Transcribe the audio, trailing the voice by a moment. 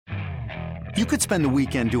You could spend the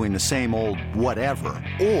weekend doing the same old whatever,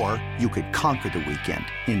 or you could conquer the weekend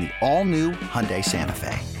in the all-new Hyundai Santa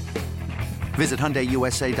Fe. Visit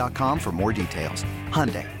HyundaiUSA.com for more details.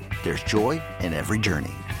 Hyundai, there's joy in every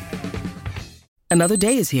journey. Another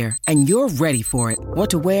day is here, and you're ready for it. What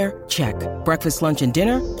to wear? Check. Breakfast, lunch, and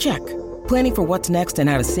dinner? Check. Planning for what's next and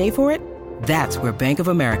how to save for it? That's where Bank of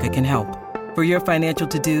America can help. For your financial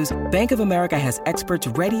to-dos, Bank of America has experts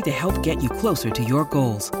ready to help get you closer to your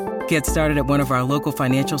goals. Get started at one of our local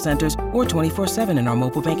financial centers or 24/7 in our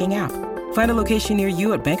mobile banking app. Find a location near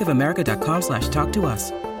you at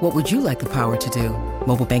bankofamerica.com/talktous. What would you like the power to do?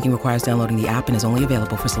 Mobile banking requires downloading the app and is only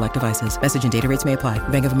available for select devices. Message and data rates may apply.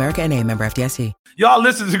 Bank of America N.A., member FDIC. Y'all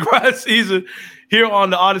listen to Grind Season here on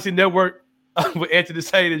the Odyssey Network with Anthony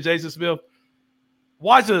Sane and Jason Smith.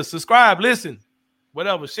 Watch us, subscribe, listen,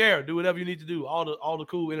 whatever, share, do whatever you need to do. All the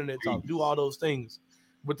cool internet talk. Do all those things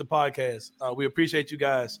with the podcast. We appreciate you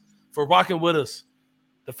guys for rocking with us.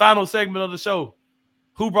 The final segment of the show.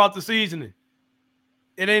 Who brought the seasoning?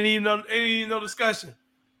 It ain't even no discussion.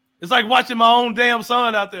 It's like watching my own damn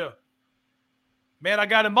son out there. Man, I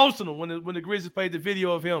got emotional when the Grizzlies played the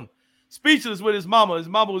video of him speechless with his mama. His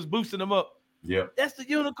mama was boosting him up. Yeah, that's the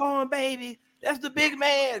unicorn, baby. That's the big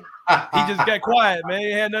man. He just got quiet, man.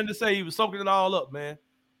 He had nothing to say. He was soaking it all up, man.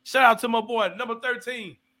 Shout out to my boy, number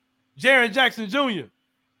 13, Jaren Jackson Jr.,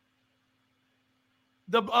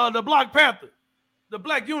 the Black Panther, the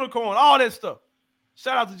Black Unicorn, all that stuff.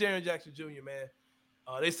 Shout out to Jaren Jackson Jr., man.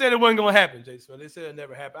 They said it wasn't going to happen, Jason. They said it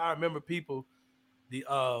never happened. I remember people, the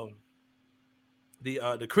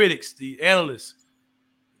critics, the analysts,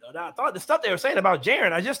 I thought the stuff they were saying about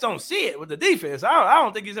Jaren, I just don't see it with the defense. I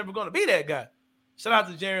don't think he's ever going to be that guy. Shout out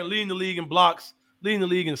to Jaren, leading the league in blocks, leading the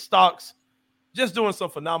league in stocks, just doing some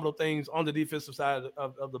phenomenal things on the defensive side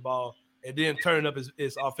of the ball, and then turning up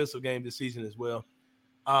his offensive game this season as well.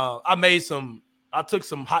 I took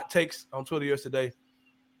some hot takes on Twitter yesterday.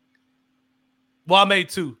 Well, I made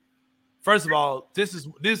two. First of all, this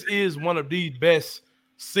is one of the best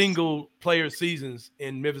single player seasons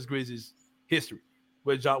in Memphis Grizzlies history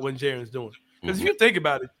when Jaren's doing. Because if you think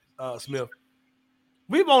about it, Smith,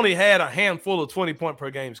 we've only had a handful of 20-point per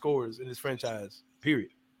game scorers in this franchise, period.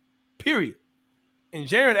 And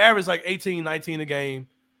Jaren averaged like 18, 19 a game,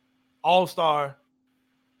 all-star.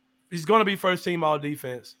 He's going to be first-team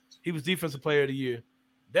all-defense. He was Defensive Player of the Year.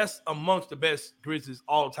 That's amongst the best Grizzlies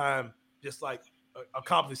all-time, just like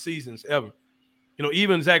accomplished seasons ever. You know,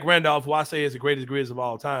 even Zach Randolph, who I say is the greatest Grizz of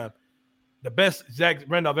all time, the best Zach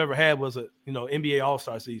Randolph ever had was a NBA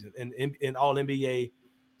All-Star season and All-NBA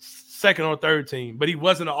second or third team. But he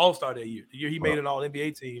wasn't an All-Star that year. The year he made an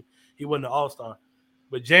All-NBA team, he wasn't an All-Star.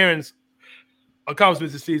 But Jaren's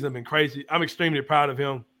accomplishments this season have been crazy. I'm extremely proud of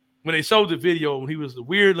him. When they showed the video when he was the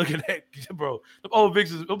weird looking at, bro, the old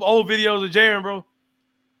videos of Jaren, bro.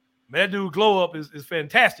 Man, that dude glow up is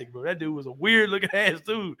fantastic, bro. That dude was a weird looking ass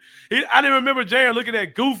dude. I didn't remember Jaren looking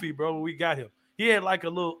that goofy, bro, when we got him. He had like a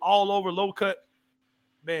little all over low cut.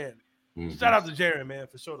 Man, shout out to Jaren, man,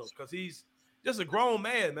 for sure though, because he's just a grown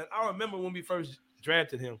man, man. I remember when we first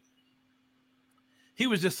drafted him. He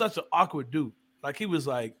was just such an awkward dude. Like he was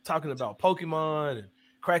like talking about Pokemon and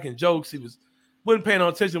cracking jokes. He wasn't paying no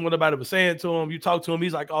attention to what anybody was saying to him. You talk to him,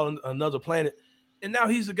 he's like on another planet. And now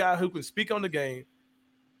he's a guy who can speak on the game.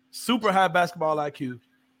 Super high basketball IQ.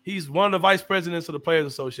 He's one of the vice presidents of the Players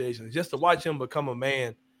Association. Just to watch him become a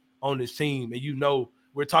man on this team, and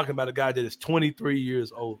we're talking about a guy that is 23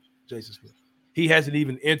 years old, Jason Smith. He hasn't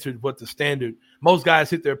even entered what the standard. Most guys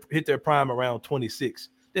hit their prime around 26.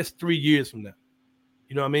 That's 3 years from now.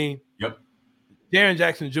 You know what I mean? Yep. Jaren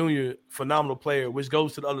Jackson Jr., phenomenal player, which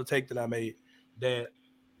goes to the other take that I made, that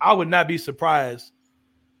I would not be surprised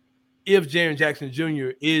if Jaren Jackson Jr.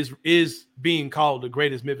 is being called the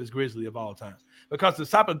greatest Memphis Grizzly of all time. Because the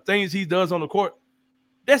type of things he does on the court,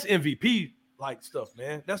 that's MVP-like stuff,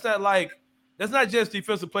 man. That's not just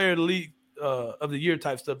defensive player of the league of the year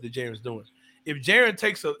type stuff that Jaren's doing. If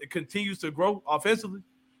Jaren continues to grow offensively,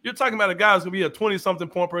 you're talking about a guy who's going to be a 20-something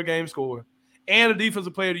point per game scorer and a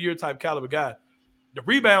defensive player of the year type caliber guy. The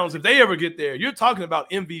rebounds, if they ever get there, you're talking about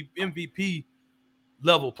MVP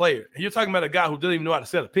level player. And you're talking about a guy who doesn't even know how to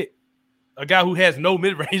set a pick. A guy who has no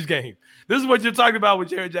mid-range game. This is what you're talking about with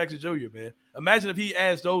Jaren Jackson Jr., man. Imagine if he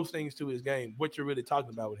adds those things to his game, what you're really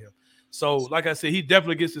talking about with him. So, like I said, he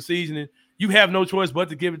definitely gets the seasoning. You have no choice but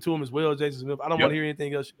to give it to him as well, Jason Smith. I don't want to hear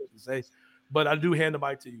anything else you have to say, but I do hand the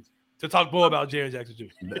mic to you to talk more about Jaren Jackson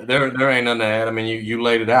Jr. There ain't nothing to add. I mean, you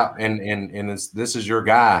laid it out, and this is your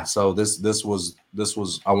guy. So this was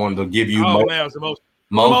I wanted to give you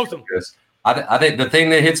most of this. I think the thing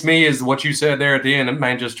that hits me is what you said there at the end. That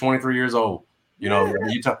man just 23 years old. You know,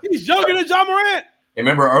 he's younger than John Morant.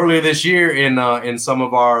 Remember earlier this year in some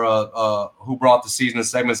of our who brought the season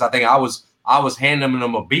segments, I think I was handing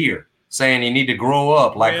him a beer, saying you need to grow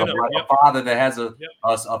up like a father that has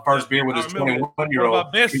a first beer with his 21-year-old. One of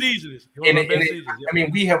our best seasons. I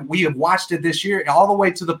mean, we have watched it this year all the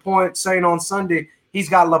way to the point saying on Sunday he's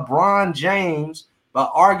got LeBron James,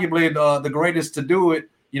 arguably the greatest to do it,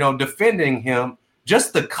 you know, defending him.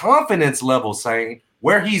 Just the confidence level saying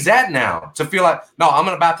where he's at now to feel like, no, I'm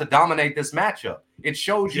about to dominate this matchup. It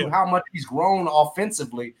shows you how much he's grown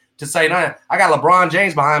offensively to say, no, I got LeBron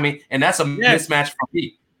James behind me, and that's a mismatch for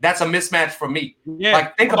me. That's a mismatch for me. Yeah,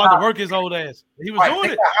 like think about to work his old ass. He was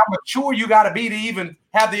doing it. How mature you got to be to even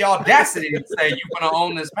have the audacity to say you're going to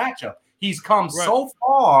own this matchup. He's come so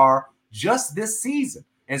far just this season.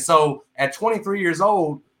 And so at 23 years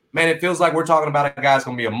old, man, it feels like we're talking about a guy that's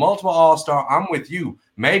going to be a multiple all-star. I'm with you.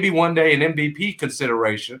 Maybe one day an MVP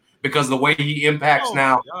consideration because the way he impacts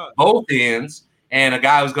both ends, and a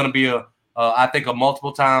guy who's going to be I think a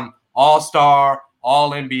multiple-time all-star,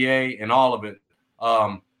 all-NBA, and all of it.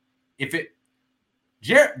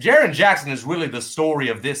 Jaren Jackson is really the story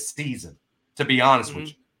of this season, to be honest with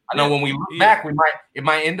you. I know when we look back, it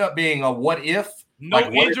might end up being a what if. No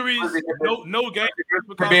injuries, no game.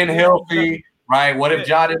 For being healthy, right? What if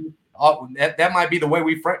Ja didn't? That might be the way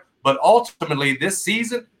we frame. But ultimately, this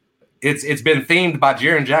season, it's been themed by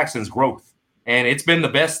Jaren Jackson's growth, and it's been the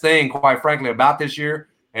best thing, quite frankly, about this year.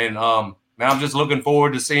 And now I'm just looking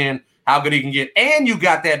forward to seeing how good he can get. And you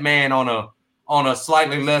got that man on a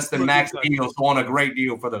slightly less than max deal, so on a great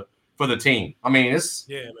deal for the team. I mean,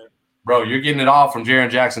 man. Bro, you're getting it all from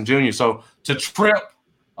Jaren Jackson Jr. So to Trip,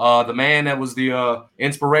 the man that was the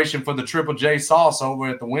inspiration for the Triple J sauce over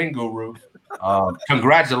at the Wing Guru,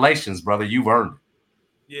 congratulations, brother. You've earned it.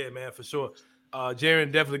 Yeah, man, for sure.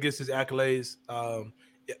 Jaren definitely gets his accolades.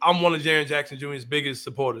 I'm one of Jaren Jackson Jr.'s biggest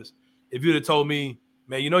supporters. If you'd have told me,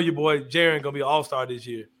 man, you know your boy Jaren going to be an all-star this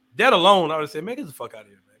year, that alone, I would have said, man, get the fuck out of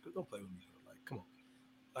here, man. Don't play with me. Like, come on.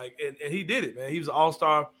 Like, and he did it, man. He was an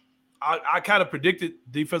all-star. I kind of predicted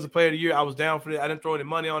Defensive Player of the Year. I was down for that. I didn't throw any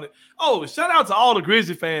money on it. Oh, shout out to all the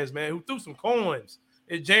Grizzly fans, man, who threw some coins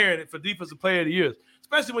at Jaren for Defensive Player of the Year,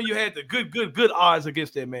 especially when you had the good odds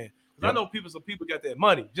against that man. Because I know some people got that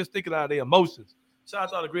money just thinking out of their emotions. Shout out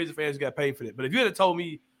to all the Grizzly fans who got paid for that. But if you had told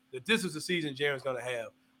me that this is the season Jaren's going to have,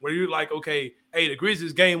 where you're like, okay, hey, the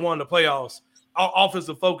Grizzlies game one of the playoffs, our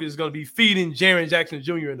offensive focus is going to be feeding Jaren Jackson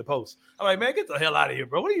Jr. in the post. I'm like, man, get the hell out of here,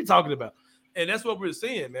 bro. What are you talking about? And that's what we're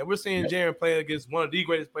seeing, man. We're seeing Jaren play against one of the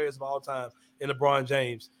greatest players of all time in LeBron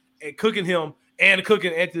James and cooking him and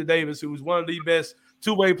cooking Anthony Davis, who's one of the best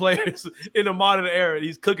two-way players in the modern era.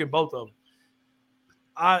 He's cooking both of them.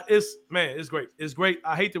 It's great. It's great.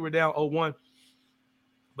 I hate that we're down 0-1,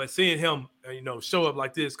 but seeing him, show up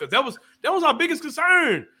like this, because that was our biggest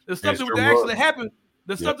concern. The stuff that actually happened,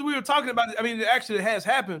 the stuff that we were talking about, I mean, it actually has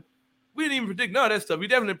happened. We didn't even predict none of that stuff. We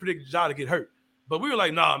definitely predicted Ja to get hurt. But we were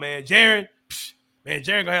like, nah, man, Jaren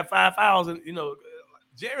gonna have 5 fouls, and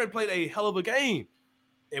Jaren played a hell of a game,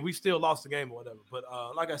 and we still lost the game or whatever. But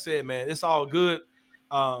like I said, man, it's all good.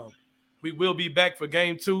 We will be back for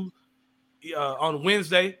game 2 on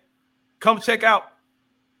Wednesday. Come check out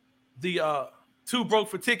the Two Broke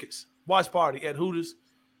for Tickets watch party at Hooters.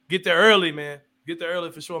 Get there early, man. Get there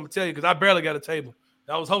early for sure. I'm gonna tell you, because I barely got a table.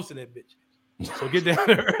 I was hosting that bitch. So get down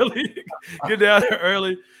there early. Get down there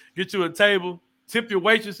early. Get you a table. Tip your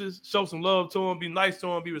waitresses, show some love to them, be nice to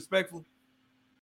them, be respectful.